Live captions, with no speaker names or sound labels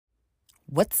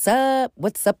What's up?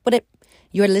 What's up with it?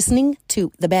 You're listening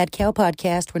to the Bad Cow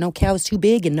Podcast, where no cow is too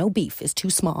big and no beef is too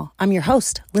small. I'm your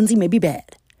host, Lindsay May Be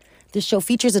Bad. This show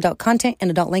features adult content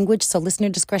and adult language, so listener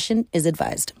discretion is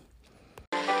advised.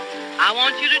 I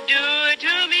want you to do it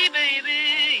to me,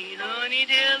 baby, honey,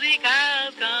 till the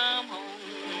cows come home.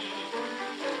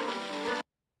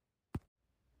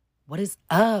 What is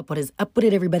up? What is up with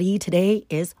it, everybody? Today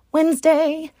is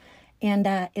Wednesday, and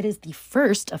it is the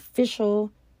first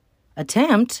official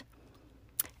attempt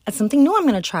at something new I'm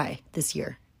going to try this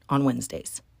year on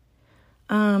Wednesdays.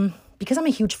 Because I'm a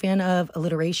huge fan of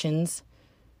alliterations,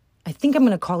 I think I'm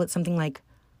going to call it something like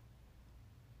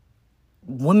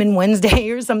Woman Wednesday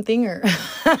or something, or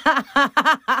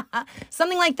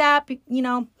something like that,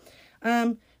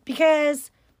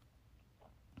 because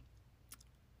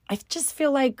I just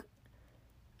feel like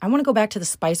I want to go back to the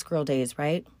Spice Girl days,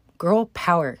 right? Girl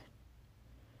power.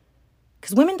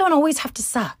 Because women don't always have to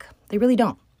suck. They really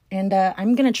don't. And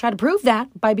I'm going to try to prove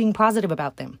that by being positive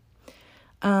about them.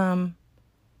 So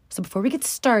before we get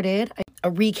started, a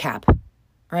recap, all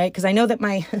right? Because I know that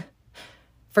my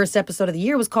first episode of the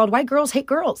year was called White Girls Hate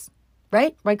Girls,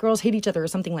 right? White girls hate each other or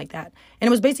something like that. And it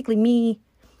was basically me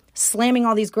slamming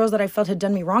all these girls that I felt had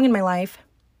done me wrong in my life,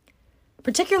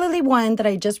 particularly one that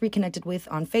I just reconnected with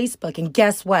on Facebook. And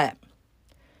guess what?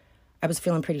 I was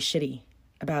feeling pretty shitty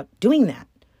about doing that.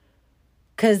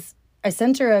 Because I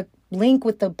sent her a link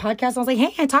with the podcast. I was like,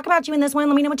 hey, I talk about you in this one.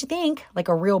 Let me know what you think. Like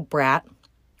a real brat,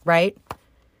 right?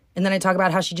 And then I talk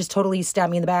about how she just totally stabbed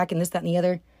me in the back and this, that, and the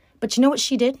other. But you know what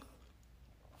she did?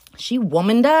 She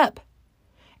womaned up.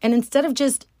 And instead of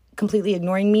just completely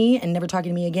ignoring me and never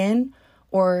talking to me again,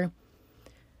 or,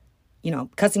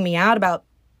 cussing me out about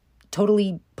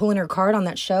totally pulling her card on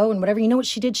that show and whatever, you know what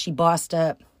she did? She bossed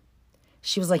up.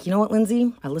 She was like, you know what,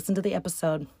 Lindsay? I listened to the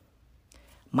episode.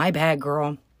 My bad,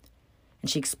 girl. And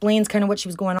she explains kind of what she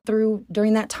was going through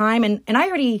during that time. And I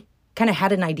already kind of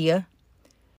had an idea.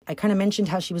 I kind of mentioned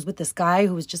how she was with this guy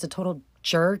who was just a total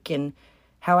jerk, and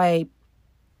how I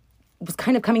was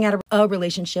kind of coming out of a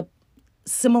relationship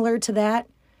similar to that.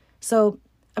 So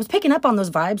I was picking up on those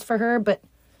vibes for her. But,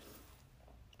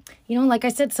 like I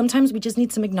said, sometimes we just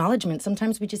need some acknowledgement.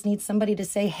 Sometimes we just need somebody to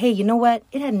say, hey, you know what?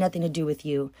 It had nothing to do with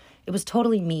you. It was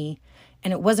totally me.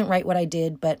 And it wasn't right what I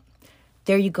did, but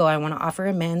there you go. I want to offer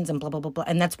amends and blah, blah, blah, blah.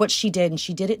 And that's what she did. And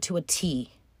she did it to a T.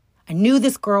 I knew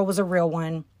this girl was a real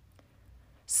one.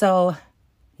 So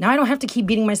now I don't have to keep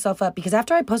beating myself up, because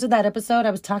after I posted that episode,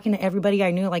 I was talking to everybody I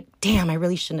knew, like, damn, I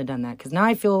really shouldn't have done that. Because now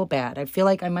I feel bad. I feel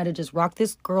like I might have just rocked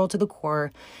this girl to the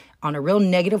core on a real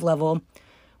negative level,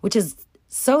 which is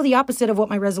so the opposite of what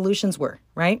my resolutions were,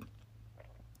 right?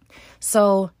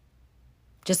 So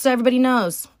just so everybody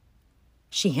knows,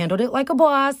 she handled it like a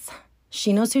boss.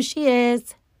 She knows who she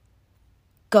is.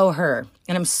 Go her.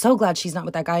 And I'm so glad she's not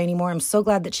with that guy anymore. I'm so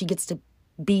glad that she gets to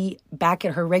be back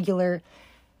at her regular,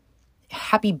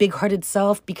 happy, big-hearted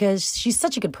self, because she's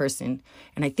such a good person.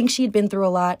 And I think she had been through a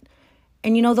lot.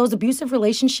 And those abusive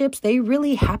relationships, they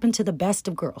really happen to the best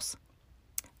of girls,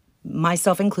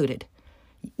 myself included.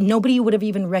 Nobody would have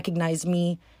even recognized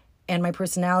me and my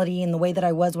personality and the way that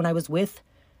I was when I was with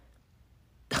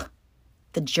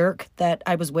the jerk that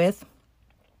I was with,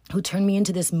 who turned me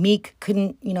into this meek,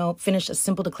 couldn't, finish a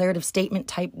simple declarative statement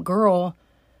type girl,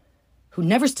 who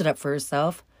never stood up for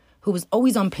herself, who was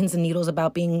always on pins and needles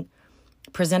about being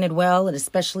presented well, and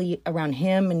especially around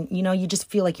him. And, you just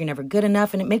feel like you're never good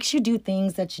enough, and it makes you do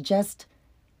things that you just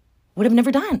would have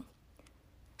never done.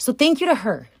 So thank you to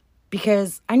her,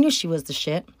 because I knew she was the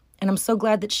shit, and I'm so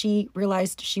glad that she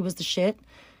realized she was the shit,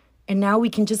 and now we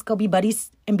can just go be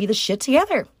buddies and be the shit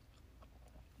together.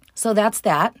 So that's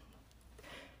that.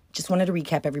 Just wanted to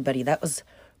recap, everybody. That was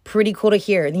pretty cool to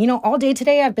hear. And, all day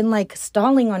today I've been like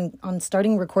stalling on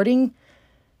starting recording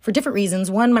for different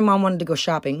reasons. One, my mom wanted to go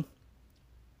shopping.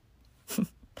 It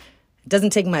doesn't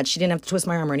take much. She didn't have to twist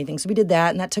my arm or anything. So we did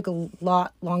that, and that took a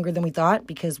lot longer than we thought,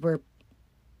 because we're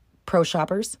pro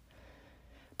shoppers.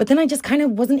 But then I just kind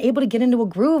of wasn't able to get into a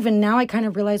groove, and now I kind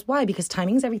of realize why, because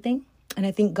timing's everything. And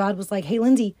I think God was like, hey,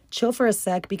 Lindsay, chill for a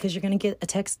sec, because you're going to get a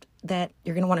text that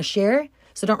you're going to want to share,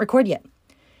 so don't record yet.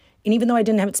 And even though I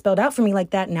didn't have it spelled out for me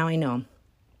like that, now I know.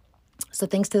 So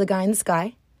thanks to the guy in the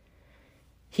sky.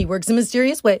 He works in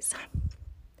mysterious ways.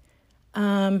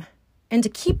 And to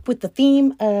keep with the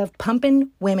theme of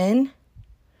pumping women,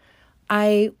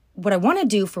 what I want to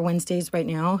do for Wednesdays right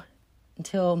now,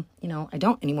 until, I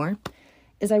don't anymore,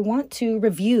 is I want to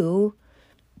review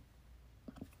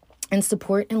and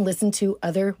support and listen to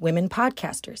other women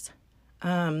podcasters.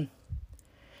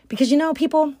 Because,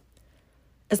 people,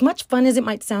 as much fun as it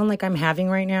might sound like I'm having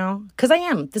right now, because I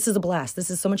am. This is a blast. This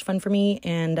is so much fun for me,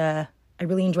 and I I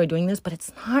really enjoy doing this, but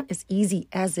it's not as easy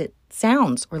as it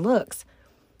sounds or looks.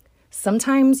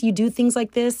 Sometimes you do things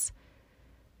like this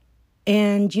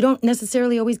and you don't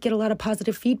necessarily always get a lot of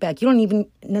positive feedback. You don't even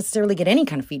necessarily get any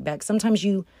kind of feedback. Sometimes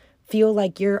you feel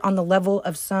like you're on the level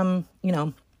of some,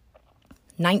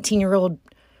 19-year-old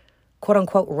quote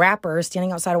unquote rapper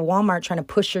standing outside of Walmart trying to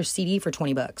push your CD for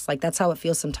 $20. Like, that's how it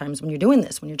feels sometimes when you're doing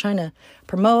this, when you're trying to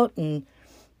promote and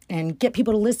get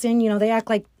people to listen. They act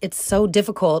like it's so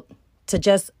difficult to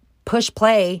just push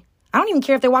play. I don't even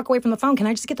care if they walk away from the phone. Can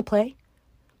I just get to play?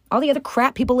 All the other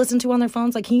crap people listen to on their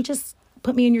phones, like, can you just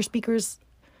put me in your speakers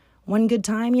one good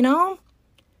time,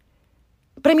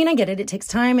 But I get it. It takes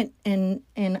time, and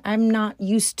I'm not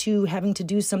used to having to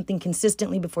do something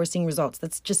consistently before seeing results.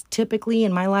 That's just typically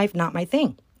in my life not my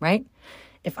thing, right?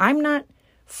 If I'm not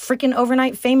freaking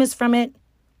overnight famous from it,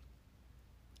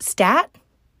 stat,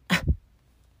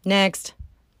 next.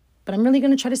 But I'm really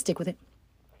going to try to stick with it.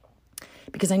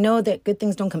 Because I know that good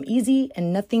things don't come easy,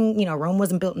 and nothing, Rome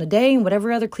wasn't built in a day, and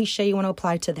whatever other cliche you want to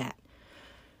apply to that.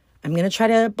 I'm going to try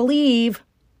to believe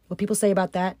what people say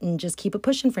about that and just keep it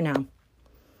pushing for now.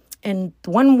 And the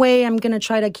one way I'm going to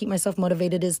try to keep myself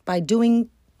motivated is by doing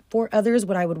for others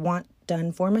what I would want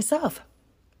done for myself.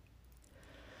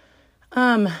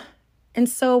 And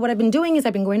so what I've been doing is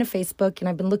I've been going to Facebook, and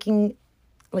I've been looking,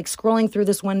 scrolling through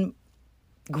this one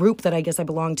group that I guess I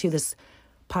belong to, this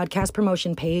podcast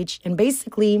promotion page. And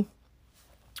basically,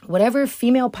 whatever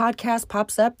female podcast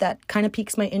pops up that kind of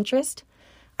piques my interest,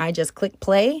 I just click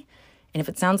play. And if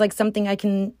it sounds like something I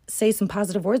can say some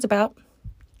positive words about,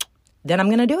 then I'm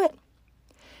going to do it.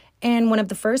 And one of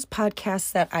the first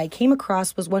podcasts that I came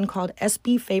across was one called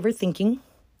SBFavorThinking.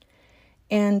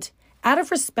 And out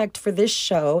of respect for this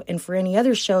show and for any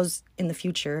other shows in the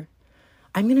future,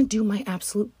 I'm going to do my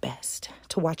absolute best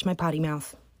to watch my potty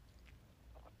mouth.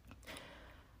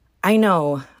 I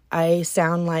know I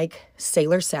sound like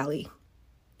Sailor Sally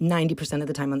 90% of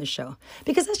the time on this show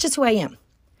because that's just who I am.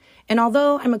 And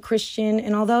although I'm a Christian,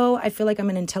 and although I feel like I'm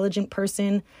an intelligent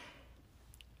person,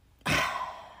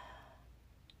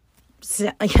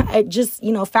 I just,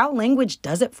 foul language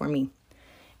does it for me.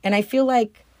 And I feel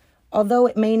like although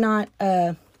it may not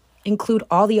include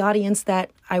all the audience that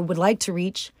I would like to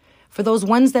reach, for those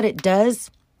ones that it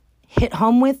does hit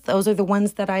home with, those are the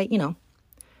ones that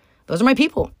those are my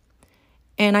people.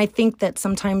 And I think that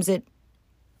sometimes it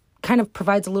kind of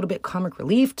provides a little bit comic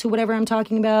relief to whatever I'm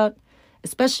talking about,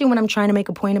 especially when I'm trying to make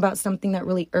a point about something that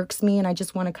really irks me and I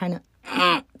just want to kind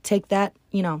of take that,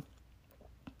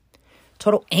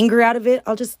 total anger out of it.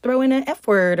 I'll just throw in an F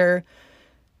word or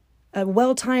a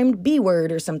well-timed B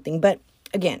word or something. But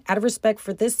again, out of respect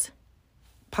for this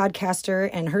podcaster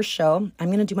and her show, I'm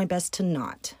going to do my best to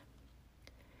not.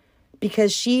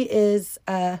 Because she is,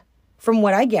 from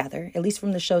what I gather, at least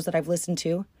from the shows that I've listened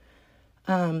to,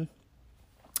 a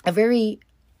very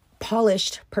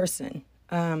polished person.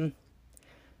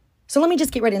 So let me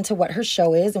just get right into what her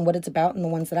show is and what it's about and the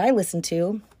ones that I listen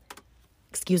to.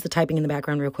 Excuse the typing in the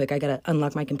background real quick. I got to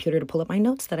unlock my computer to pull up my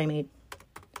notes that I made.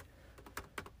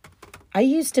 I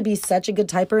used to be such a good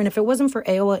typer, and if it wasn't for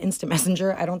AOL Instant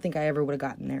Messenger, I don't think I ever would have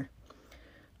gotten there.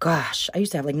 Gosh, I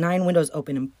used to have 9 windows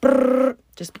open and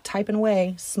just typing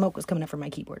away. Smoke was coming up from my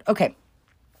keyboard. Okay.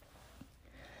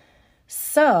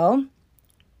 So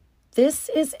this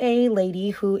is a lady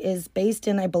who is based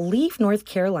in, I believe, North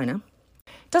Carolina.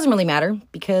 Doesn't really matter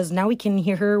because now we can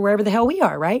hear her wherever the hell we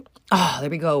are, right? Oh, there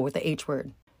we go with the H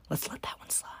word. Let's let that one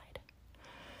slide.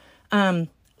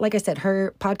 Like I said,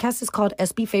 her podcast is called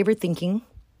SBFavorThinking.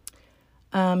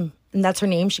 And that's her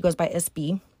name. She goes by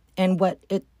SB. And what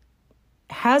it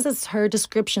has as her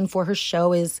description for her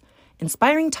show is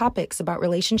inspiring topics about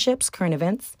relationships, current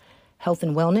events, health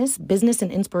and wellness, business,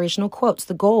 and inspirational quotes.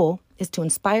 The goal is to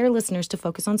inspire listeners to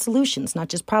focus on solutions, not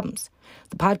just problems.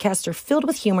 The podcasts are filled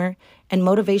with humor and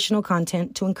motivational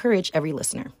content to encourage every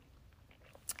listener.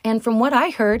 And from what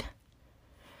I heard,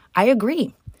 I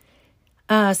agree.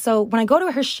 So when I go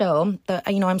to her show,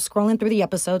 I'm scrolling through the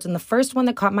episodes, and the first one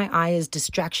that caught my eye is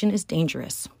Distraction is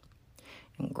Dangerous.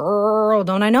 And girl,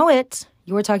 don't I know it?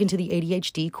 You were talking to the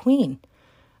ADHD queen.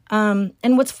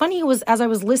 And what's funny was as I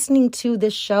was listening to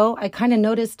this show, I kind of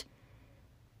noticed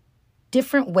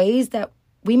different ways that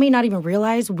we may not even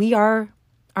realize we are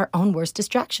our own worst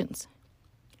distractions.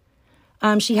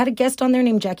 She had a guest on there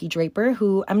named Jackie Draper,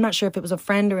 who I'm not sure if it was a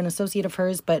friend or an associate of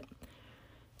hers, but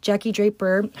Jackie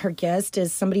Draper, her guest,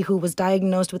 is somebody who was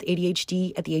diagnosed with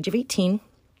ADHD at the age of 18.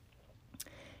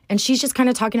 And she's just kind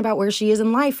of talking about where she is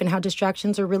in life and how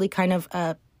distractions are really kind of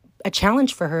a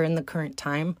challenge for her in the current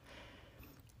time.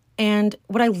 And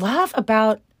what I love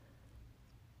about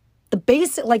the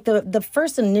basic, like the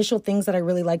first initial things that I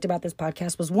really liked about this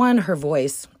podcast was, one, her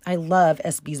voice. I love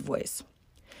SB's voice.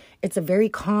 It's a very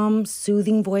calm,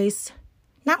 soothing voice.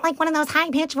 Not like one of those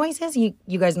high-pitched voices.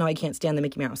 You guys know I can't stand the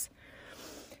Mickey Mouse.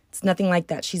 It's nothing like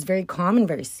that. She's very calm and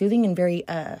very soothing and very,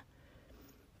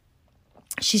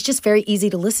 she's just very easy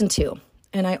to listen to.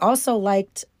 And I also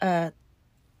liked her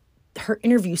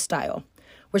interview style,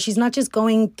 where she's not just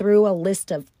going through a list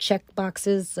of check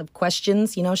boxes of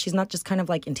questions. You know, she's not just kind of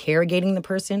like interrogating the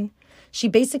person. She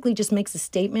basically just makes a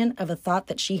statement of a thought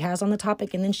that she has on the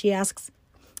topic. And then she asks,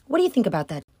 what do you think about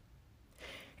that?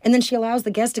 And then she allows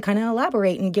the guest to kind of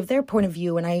elaborate and give their point of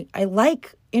view. And I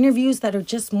like interviews that are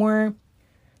just more,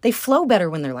 they flow better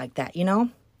when they're like that, you know?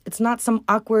 It's not some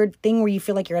awkward thing where you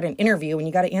feel like you're at an interview and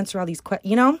you got to answer all these questions,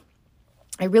 you know?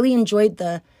 I really enjoyed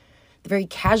the very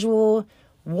casual,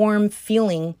 warm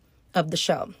feeling of the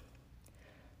show.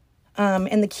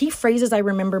 And the key phrases I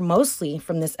remember mostly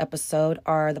from this episode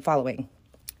are the following.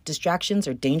 Distractions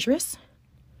are dangerous.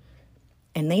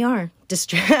 And they are.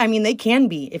 They can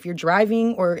be. If you're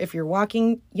driving or if you're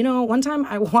walking. You know, one time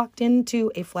I walked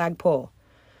into a flagpole.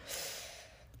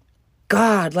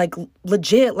 God, like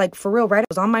legit, like for real, right? I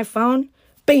was on my phone.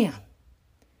 Bam.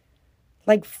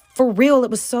 Like for real, it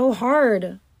was so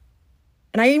hard.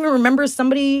 And I even remember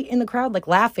somebody in the crowd, like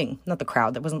laughing. Not the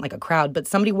crowd, that wasn't like a crowd, but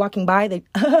somebody walking by, they,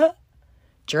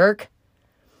 jerk.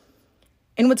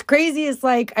 And what's crazy is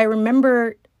like, I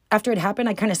remember after it happened,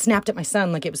 I kind of snapped at my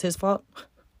son like it was his fault.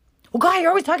 Well, God, you're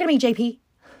always talking to me, JP.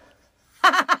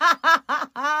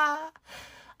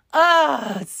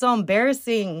 It's so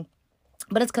embarrassing.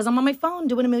 But it's because I'm on my phone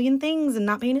doing a million things and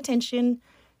not paying attention.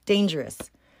 Dangerous.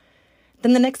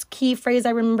 Then the next key phrase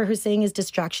I remember her saying is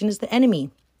distraction is the enemy.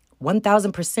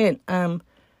 1,000%.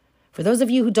 For those of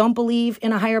you who don't believe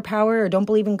in a higher power or don't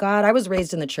believe in God, I was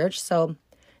raised in the church. So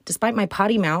despite my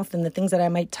potty mouth and the things that I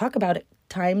might talk about at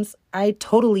times,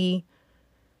 I'm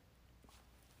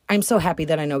so happy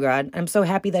that I know God. I'm so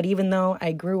happy that even though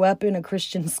I grew up in a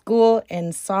Christian school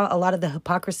and saw a lot of the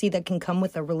hypocrisy that can come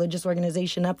with a religious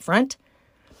organization up front,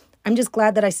 I'm just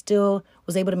glad that I still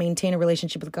was able to maintain a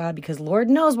relationship with God, because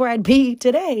Lord knows where I'd be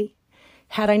today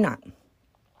had I not.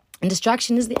 And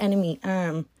distraction is the enemy.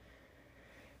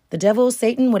 The devil,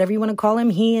 Satan, whatever you want to call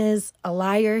him, he is a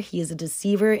liar, he is a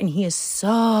deceiver, and he is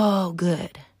so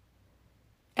good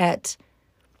at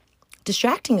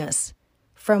distracting us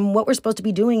from what we're supposed to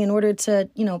be doing in order to,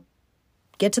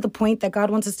 get to the point that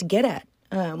God wants us to get at.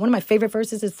 One of my favorite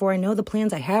verses is, "For I know the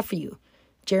plans I have for you,"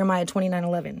 Jeremiah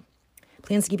 29:11.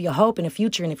 Plans to give you a hope and a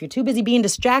future, and if you're too busy being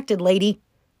distracted, lady,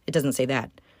 it doesn't say that,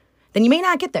 then you may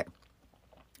not get there,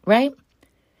 right?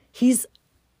 He's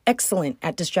excellent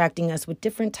at distracting us with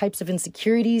different types of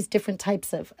insecurities, different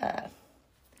types of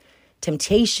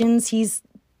temptations. He's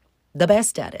the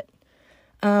best at it.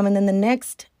 And then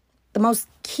the most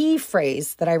key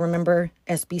phrase that I remember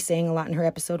SB saying a lot in her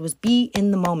episode was, be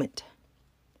in the moment.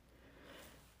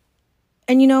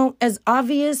 And, as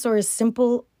obvious or as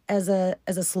simple as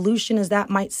a solution as that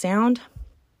might sound,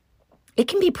 it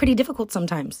can be pretty difficult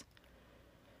sometimes.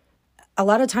 A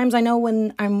lot of times I know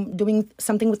when I'm doing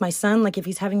something with my son, like if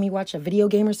he's having me watch a video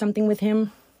game or something with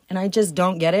him and I just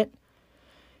don't get it,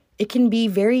 it can be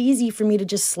very easy for me to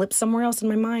just slip somewhere else in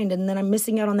my mind. And then I'm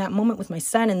missing out on that moment with my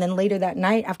son. And then later that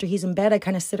night after he's in bed, I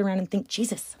kind of sit around and think,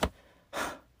 Jesus,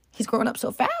 he's growing up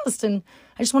so fast and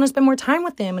I just want to spend more time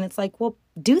with him. And it's like, well,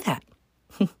 do that.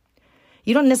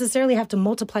 You don't necessarily have to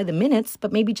multiply the minutes,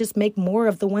 but maybe just make more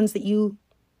of the ones that you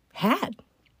had,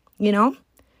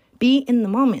 be in the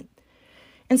moment.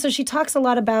 And so she talks a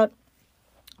lot about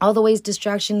all the ways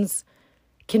distractions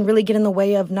can really get in the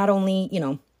way of not only,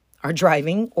 our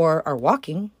driving or our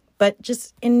walking, but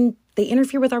they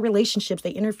interfere with our relationships.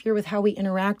 They interfere with how we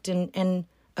interact and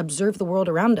observe the world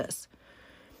around us.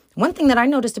 One thing that I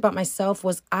noticed about myself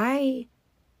was I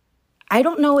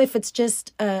don't know if it's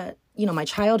just, my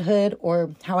childhood or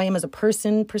how I am as a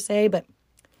person per se, but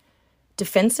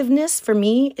defensiveness for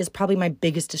me is probably my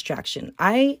biggest distraction.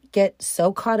 I get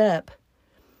so caught up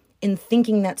in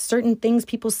thinking that certain things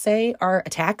people say are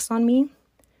attacks on me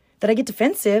that I get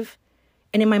defensive.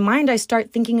 And in my mind, I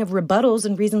start thinking of rebuttals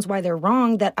and reasons why they're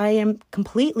wrong that I am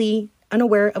completely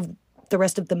unaware of the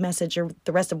rest of the message or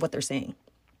the rest of what they're saying.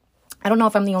 I don't know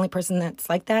if I'm the only person that's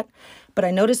like that, but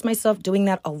I noticed myself doing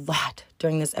that a lot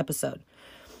during this episode.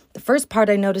 The first part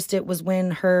I noticed it was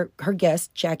when her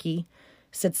guest, Jackie,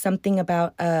 said something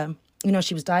about,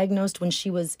 she was diagnosed when she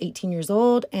was 18 years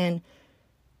old, and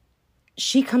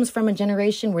she comes from a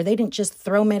generation where they didn't just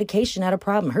throw medication at a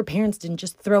problem. Her parents didn't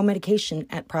just throw medication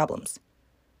at problems.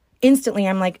 Instantly,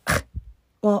 I'm like,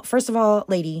 Well, first of all,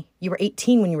 lady, you were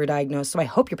 18 when you were diagnosed, so I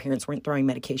hope your parents weren't throwing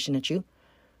medication at you,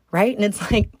 right? And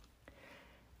it's like,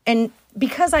 and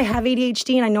because I have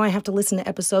ADHD and I know I have to listen to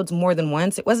episodes more than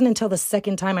once, it wasn't until the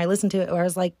second time I listened to it where I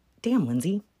was like, damn,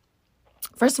 Lindsay.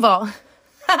 First of all,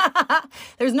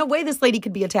 there's no way this lady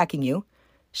could be attacking you.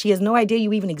 She has no idea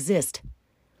you even exist.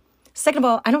 Second of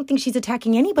all, I don't think she's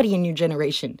attacking anybody in your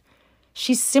generation.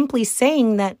 She's simply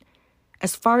saying that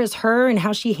as far as her and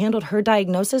how she handled her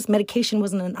diagnosis, medication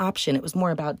wasn't an option. It was more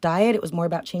about diet. It was more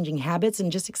about changing habits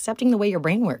and just accepting the way your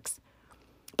brain works.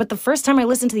 But the first time I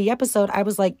listened to the episode, I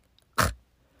was like, oh,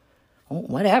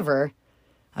 whatever.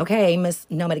 Okay, miss,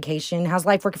 no medication. How's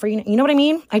life working for you? You know what I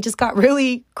mean? I just got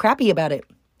really crappy about it.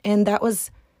 And that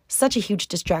was such a huge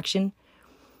distraction.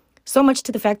 So much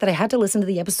to the fact that I had to listen to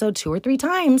the episode 2 or 3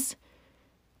 times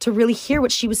to really hear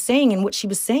what she was saying. And what she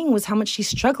was saying was how much she's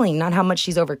struggling, not how much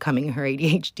she's overcoming her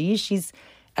ADHD. She's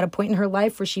at a point in her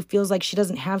life where she feels like she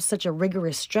doesn't have such a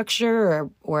rigorous structure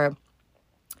or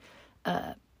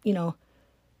a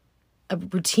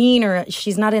routine, or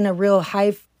she's not in a real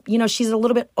high, she's a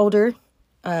little bit older.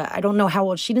 I don't know how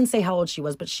old. She didn't say how old she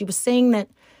was, but she was saying that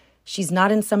she's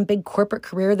not in some big corporate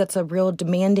career that's a real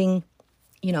demanding,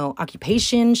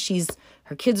 occupation.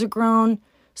 Her kids are grown.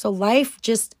 So life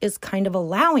just is kind of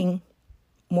allowing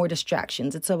more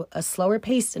distractions. It's a slower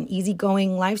pace and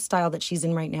easygoing lifestyle that she's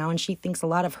in right now. And she thinks a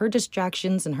lot of her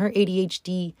distractions and her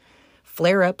ADHD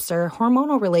flare-ups are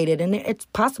hormonal related. And it's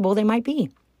possible they might be.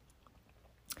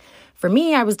 For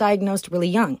me, I was diagnosed really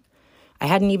young. I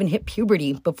hadn't even hit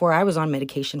puberty before I was on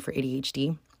medication for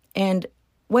ADHD. And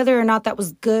whether or not that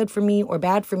was good for me or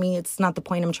bad for me, it's not the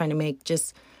point I'm trying to make.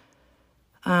 Just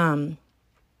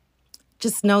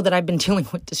know that I've been dealing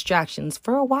with distractions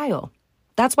for a while.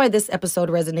 That's why this episode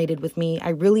resonated with me. I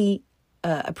really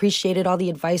appreciated all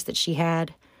the advice that she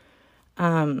had.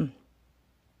 It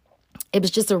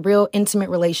was just a real intimate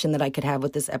relation that I could have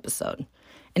with this episode.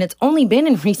 And it's only been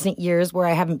in recent years where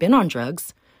I haven't been on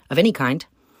drugs of any kind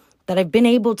that I've been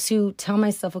able to tell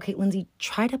myself, okay, Lindsay,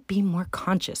 try to be more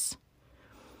conscious.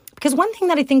 Because one thing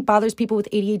that I think bothers people with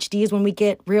ADHD is when we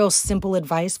get real simple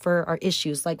advice for our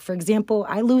issues. Like, for example,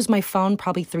 I lose my phone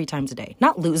probably 3 times a day.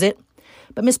 Not lose it,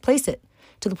 but misplace it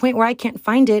to the point where I can't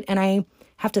find it. And I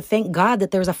have to thank God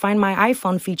that there's a Find My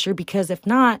iPhone feature, because if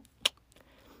not,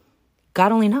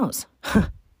 God only knows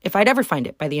if I'd ever find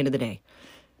it by the end of the day.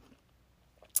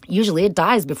 Usually it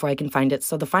dies before I can find it.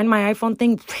 So the Find My iPhone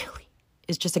thing really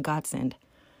is just a godsend.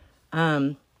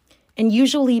 And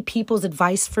usually people's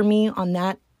advice for me on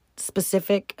that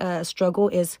specific struggle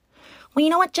is, well, you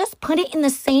know what? Just put it in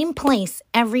the same place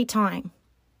every time.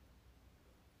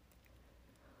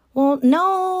 Well,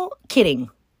 no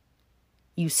kidding.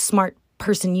 You smart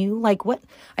person, you. Like, what?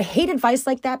 I hate advice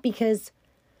like that, because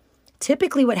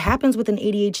typically what happens with an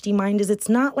ADHD mind is it's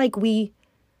not like we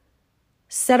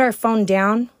set our phone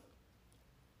down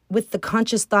with the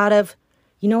conscious thought of,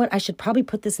 you know what, I should probably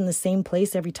put this in the same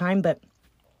place every time, but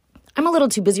I'm a little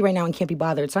too busy right now and can't be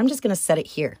bothered, so I'm just going to set it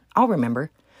here. I'll remember.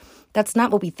 That's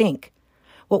not what we think.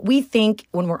 What we think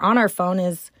when we're on our phone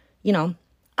is, maybe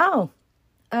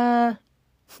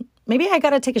I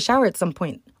got to take a shower at some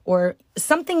point, or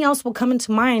something else will come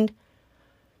into mind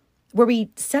where we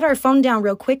set our phone down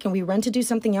real quick and we run to do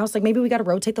something else. Like maybe we got to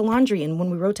rotate the laundry. And when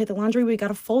we rotate the laundry, we got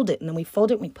to fold it. And then we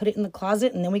fold it and we put it in the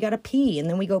closet. And then we got to pee. And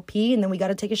then we go pee. And then we got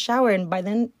to take a shower. And by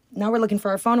then, now we're looking for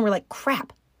our phone and we're like,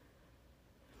 crap.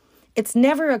 It's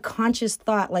never a conscious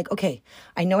thought like, okay,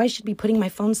 I know I should be putting my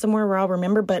phone somewhere where I'll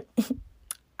remember, but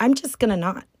I'm just going to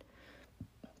not.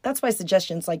 That's why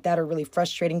suggestions like that are really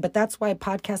frustrating. But that's why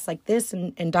podcasts like this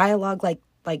and dialogue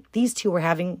like these two were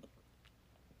having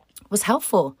was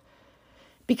helpful.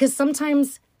 Because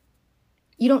sometimes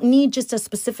you don't need just a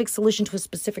specific solution to a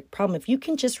specific problem. If you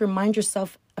can just remind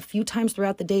yourself a few times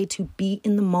throughout the day to be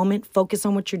in the moment, focus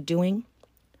on what you're doing,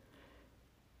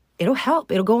 it'll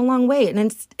help. It'll go a long way.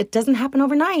 And it doesn't happen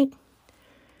overnight.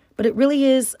 But it really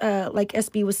is, like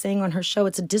SB was saying on her show,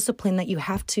 it's a discipline that you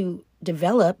have to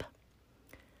develop.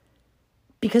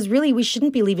 Because really, we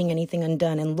shouldn't be leaving anything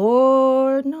undone. And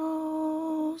Lord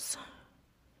knows,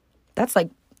 that's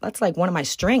like one of my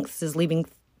strengths, is leaving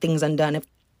things undone. If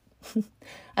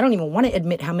I don't even want to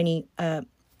admit how many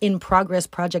in-progress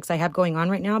projects I have going on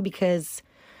right now, because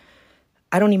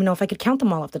I don't even know if I could count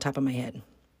them all off the top of my head.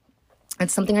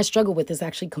 And something I struggle with is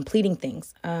actually completing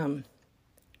things.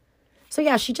 So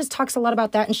yeah, she just talks a lot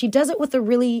about that. And she does it with a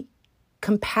really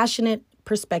compassionate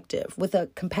perspective, with a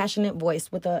compassionate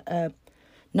voice, with a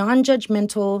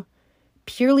non-judgmental,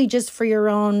 purely just for your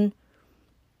own,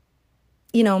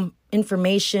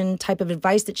 information type of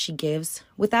advice that she gives,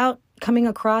 without coming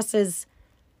across as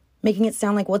making it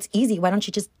sound like, well, it's easy. Why don't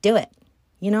you just do it?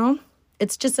 You know,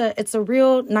 it's a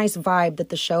real nice vibe that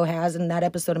the show has, in that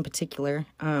episode in particular,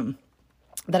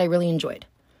 that I really enjoyed.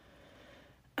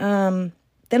 Then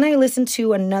I listened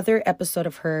to another episode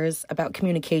of hers about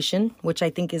communication, which I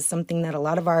think is something that a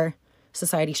lot of our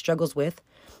society struggles with.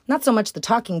 Not so much the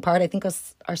talking part. I think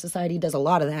our society does a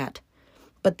lot of that.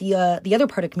 But the other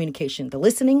part of communication, the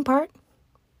listening part,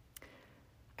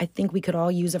 I think we could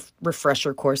all use a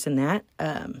refresher course in that.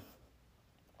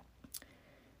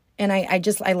 And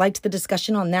I liked the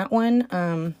discussion on that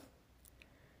one.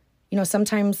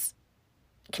 Sometimes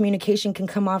communication can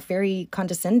come off very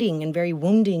condescending and very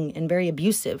wounding and very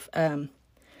abusive.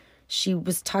 She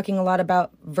was talking a lot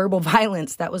about verbal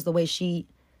violence. That was the way she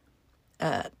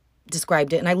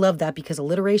described it. And I love that because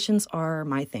alliterations are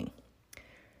my thing.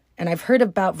 And I've heard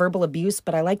about verbal abuse,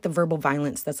 but I like the verbal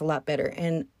violence. That's a lot better.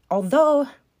 And although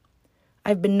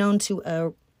I've been known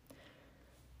to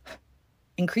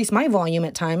increase my volume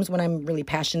at times when I'm really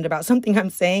passionate about something I'm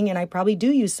saying, and I probably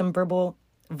do use some verbal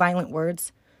violent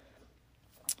words,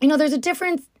 there's a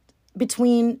difference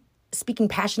between speaking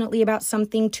passionately about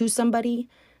something to somebody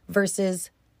versus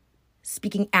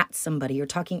speaking at somebody or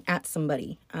talking at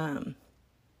somebody. And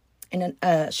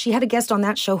she had a guest on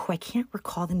that show who I can't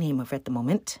recall the name of at the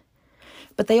moment.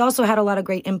 But they also had a lot of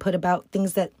great input about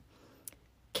things that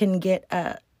can get,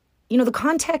 the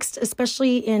context,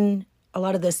 especially in a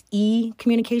lot of this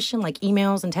communication, like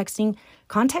emails and texting,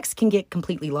 context can get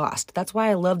completely lost. That's why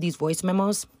I love these voice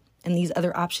memos and these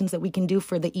other options that we can do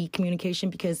for the communication,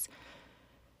 because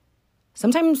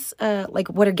sometimes, like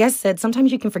what our guest said,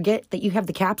 sometimes you can forget that you have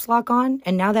the caps lock on,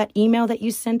 and now that email that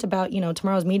you sent about,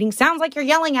 tomorrow's meeting sounds like you're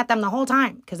yelling at them the whole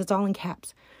time because it's all in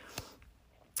caps.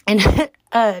 And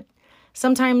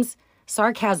sometimes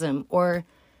sarcasm or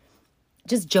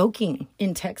just joking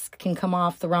in text can come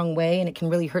off the wrong way, and it can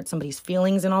really hurt somebody's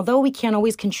feelings. And although we can't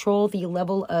always control the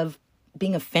level of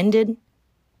being offended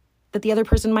that the other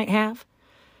person might have,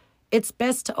 it's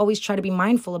best to always try to be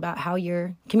mindful about how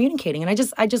you're communicating. And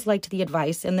I just liked the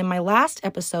advice. And then my last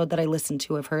episode that I listened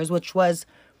to of hers, which was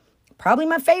probably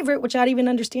my favorite, without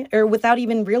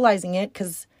even realizing it,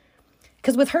 because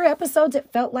with her episodes,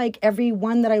 it felt like every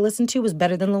one that I listened to was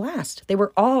better than the last. They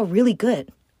were all really good.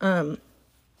 But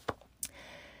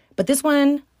this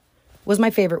one was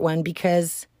my favorite one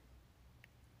because,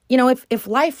 if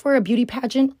life were a beauty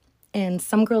pageant and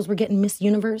some girls were getting Miss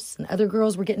Universe and other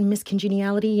girls were getting Miss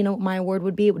Congeniality, you know what my award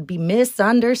would be? It would be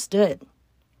Misunderstood.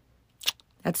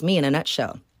 That's me in a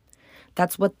nutshell.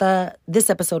 That's what this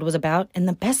episode was about. And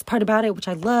the best part about it, which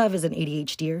I love as an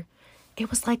ADHDer, it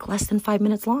was like less than 5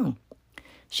 minutes long.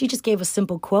 She just gave a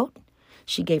simple quote.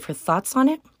 She gave her thoughts on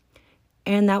it.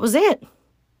 And that was it.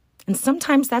 And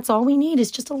sometimes that's all we need,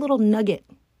 is just a little nugget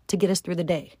to get us through the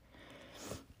day.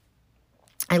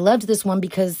 I loved this one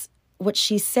because what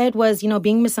she said was,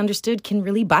 being misunderstood can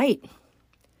really bite.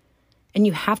 And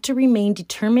you have to remain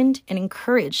determined and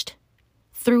encouraged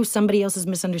through somebody else's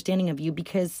misunderstanding of you,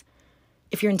 because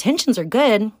if your intentions are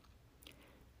good,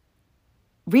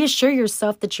 reassure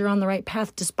yourself that you're on the right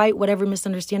path despite whatever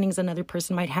misunderstandings another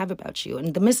person might have about you.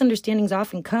 And the misunderstandings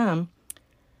often come,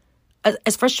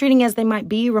 as frustrating as they might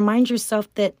be, remind yourself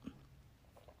that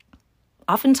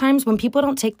oftentimes when people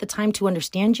don't take the time to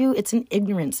understand you, it's an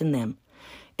ignorance in them.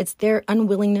 It's their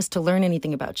unwillingness to learn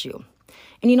anything about you.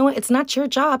 And you know what? It's not your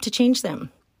job to change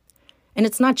them. And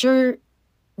it's not your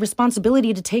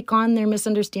responsibility to take on their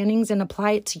misunderstandings and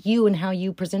apply it to you and how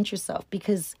you present yourself,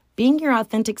 because being your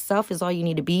authentic self is all you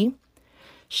need to be.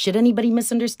 Should anybody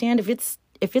misunderstand, if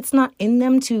it's not in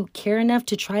them to care enough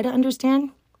to try to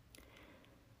understand,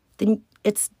 then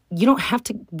you don't have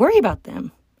to worry about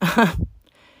them.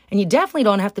 And you definitely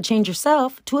don't have to change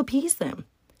yourself to appease them.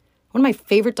 One of my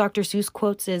favorite Dr. Seuss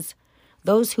quotes is,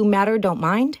 "Those who matter don't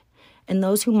mind, and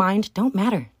those who mind don't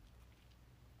matter."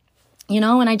 And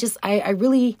I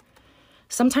really,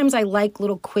 sometimes I like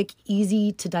little quick,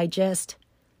 easy to digest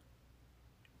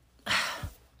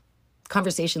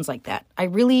conversations like that. I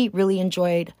really, really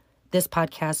enjoyed this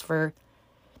podcast for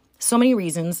so many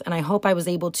reasons, and I hope I was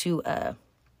able to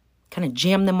kind of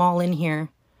jam them all in here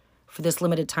for this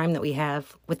limited time that we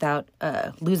have without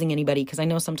losing anybody, because I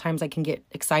know sometimes I can get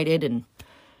excited, and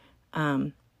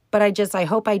but I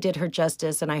hope I did her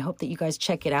justice, and I hope that you guys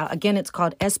check it out. Again, it's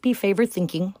called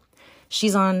SBFavorThinking.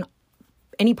 She's on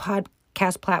any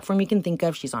podcast platform you can think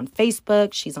of. She's on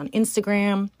Facebook. She's on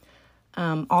Instagram,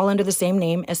 all under the same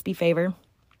name, SB Favor.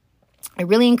 I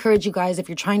really encourage you guys, if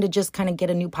you're trying to just kind of get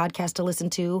a new podcast to listen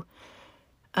to,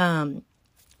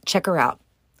 check her out,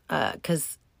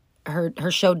 because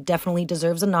her show definitely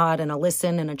deserves a nod and a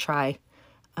listen and a try.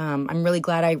 I'm really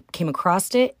glad I came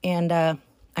across it, and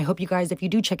I hope you guys, if you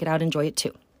do check it out, enjoy it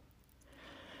too.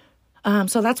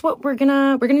 So that's what we're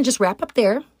gonna just wrap up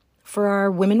there for our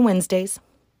Women Wednesdays.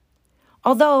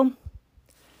 Although,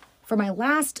 for my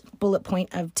last bullet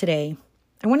point of today,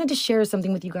 I wanted to share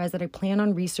something with you guys that I plan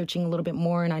on researching a little bit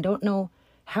more, and I don't know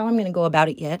how I'm going to go about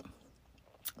it yet.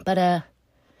 But I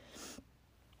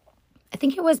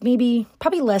think it was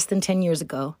probably less than 10 years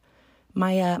ago,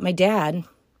 my dad,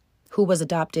 who was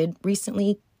adopted,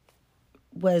 recently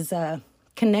was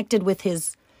connected with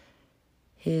his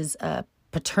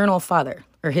paternal father,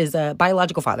 or his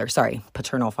biological father. Sorry,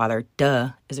 paternal father. Duh.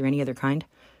 Is there any other kind?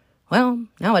 Well,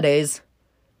 nowadays,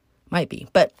 might be.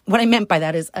 But what I meant by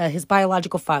that is his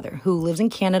biological father, who lives in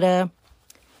Canada,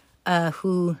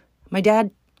 who my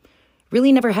dad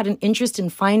really never had an interest in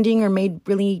finding or made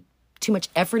really too much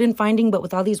effort in finding. But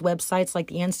with all these websites like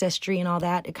the Ancestry and all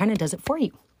that, it kind of does it for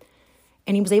you.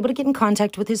 And he was able to get in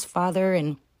contact with his father,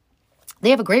 and they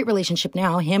have a great relationship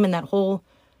now, him and that whole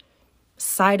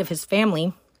side of his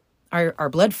family, our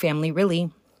blood family,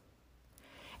 really.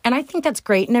 And I think that's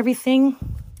great and everything.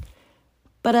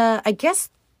 But I guess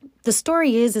the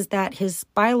story is that his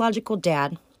biological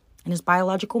dad and his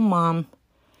biological mom,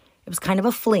 it was kind of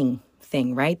a fling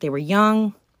thing, right? They were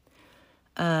young.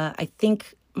 I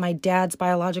think my dad's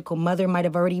biological mother might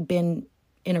have already been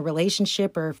in a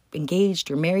relationship or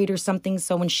engaged or married or something.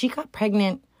 So when she got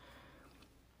pregnant,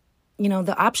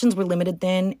 the options were limited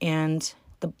then. And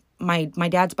my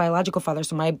dad's biological father,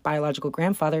 so my biological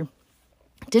grandfather,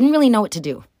 didn't really know what to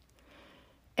do.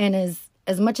 And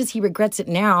as much as he regrets it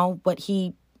now, what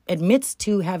he admits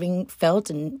to having felt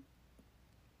and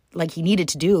like he needed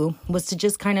to do was to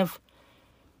just kind of,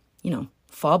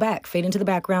 fall back, fade into the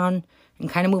background and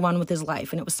kind of move on with his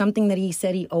life. And it was something that he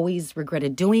said he always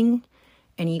regretted doing.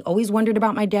 And he always wondered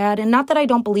about my dad. And not that I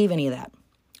don't believe any of that.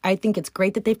 I think it's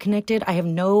great that they've connected. I have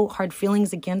no hard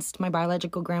feelings against my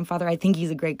biological grandfather. I think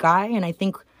he's a great guy. And I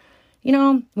think,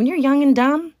 when you're young and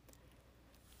dumb,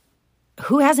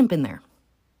 who hasn't been there?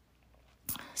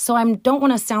 So I don't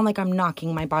want to sound like I'm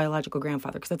knocking my biological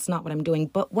grandfather, because that's not what I'm doing.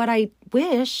 But what I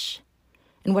wish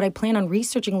and what I plan on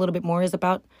researching a little bit more is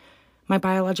about my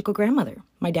biological grandmother,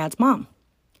 my dad's mom,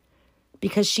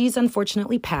 because she's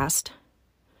unfortunately passed.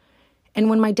 And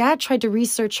when my dad tried to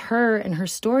research her and her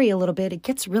story a little bit, it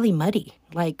gets really muddy.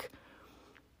 Like,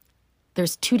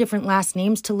 there's 2 different last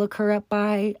names to look her up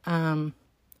by. I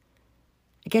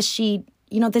guess she,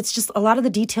 that's just a lot of the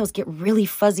details get really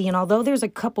fuzzy. And although there's a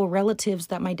couple relatives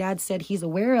that my dad said he's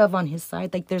aware of on his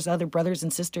side, like there's other brothers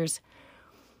and sisters,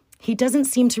 he doesn't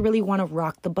seem to really want to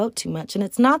rock the boat too much. And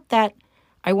it's not that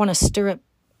I want to stir up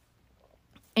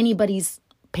anybody's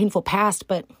painful past,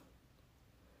 but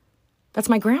that's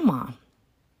my grandma.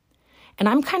 And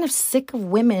I'm kind of sick of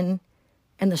women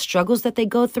and the struggles that they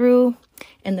go through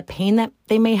and the pain that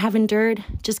they may have endured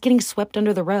just getting swept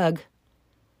under the rug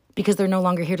because they're no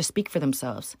longer here to speak for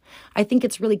themselves. I think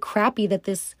it's really crappy that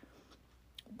this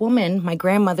woman, my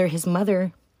grandmother, his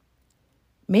mother,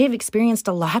 may have experienced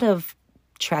a lot of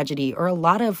tragedy or a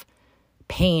lot of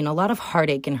pain, a lot of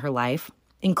heartache in her life,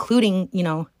 including,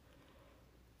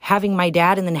 having my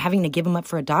dad and then having to give him up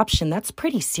for adoption. That's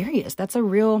pretty serious. That's a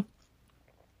real,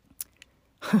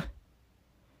 a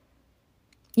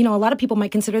lot of people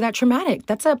might consider that traumatic.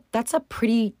 That's a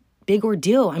pretty big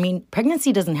ordeal. I mean,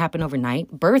 pregnancy doesn't happen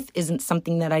overnight. Birth isn't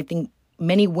something that I think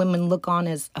many women look on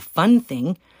as a fun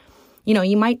thing.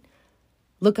 You might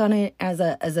look on it as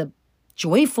a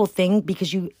joyful thing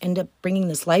because you end up bringing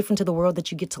this life into the world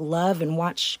that you get to love and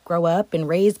watch grow up and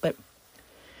raise. But,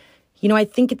 I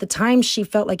think at the time she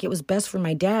felt like it was best for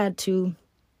my dad to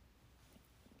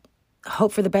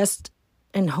hope for the best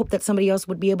and hope that somebody else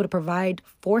would be able to provide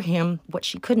for him what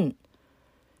she couldn't.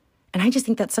 And I just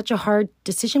think that's such a hard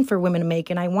decision for women to make.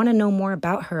 And I want to know more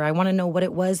about her. I want to know what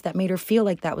it was that made her feel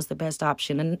like that was the best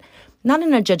option. And not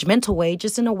in a judgmental way,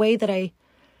 just in a way that I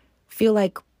feel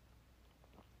like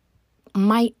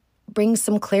might bring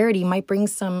some clarity, might bring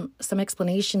some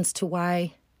explanations to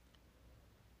why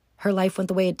her life went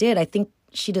the way it did. I think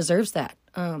she deserves that.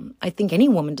 I think any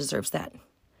woman deserves that.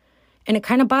 And it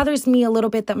kind of bothers me a little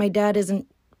bit that my dad isn't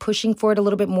pushing for it a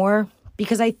little bit more,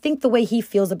 because I think the way he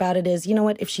feels about it is,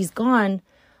 if she's gone,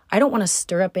 I don't want to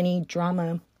stir up any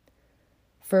drama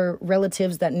for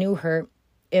relatives that knew her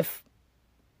if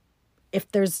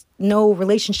there's no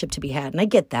relationship to be had. And I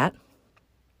get that.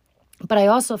 But I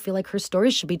also feel like her story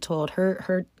should be told.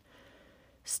 Her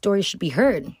story should be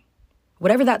heard.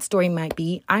 Whatever that story might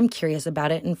be, I'm curious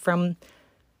about it. And from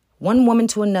one woman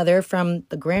to another, from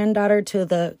the granddaughter to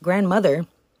the grandmother,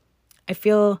 I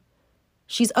feel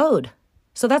she's owed.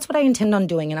 So that's what I intend on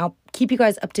doing. And I'll keep you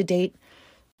guys up to date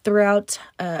throughout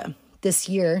this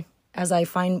year as I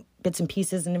find bits and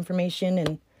pieces and information.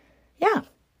 And yeah.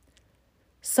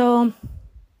 So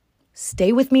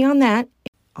stay with me on that.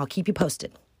 I'll keep you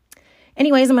posted.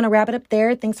 Anyways, I'm going to wrap it up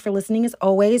there. Thanks for listening as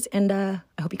always. And I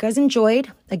hope you guys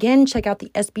enjoyed. Again, check out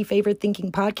the SB Favorite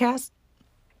Thinking podcast.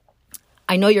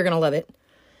 I know you're going to love it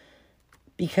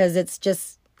because it's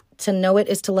just, to know it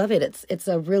is to love it. It's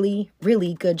a really,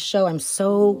 really good show.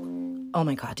 Oh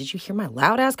my God, did you hear my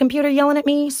loud ass computer yelling at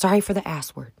me? Sorry for the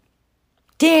ass word.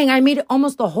 Dang, I made it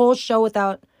almost the whole show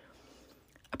without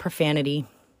a profanity.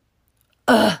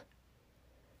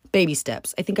 Baby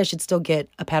steps. I think I should still get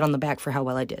a pat on the back for how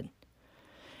well I did.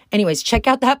 Anyways, check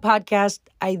out that podcast.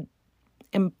 I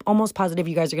am almost positive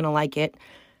you guys are going to like it.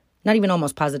 Not even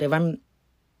almost positive.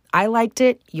 I liked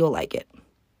it. You'll like it.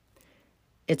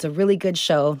 It's a really good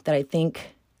show that I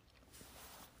think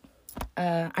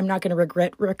I'm not going to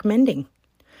regret recommending.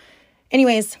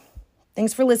 Anyways,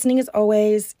 thanks for listening as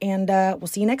always, and we'll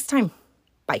see you next time.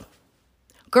 Bye.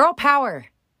 Girl power.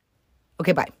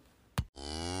 Okay, bye.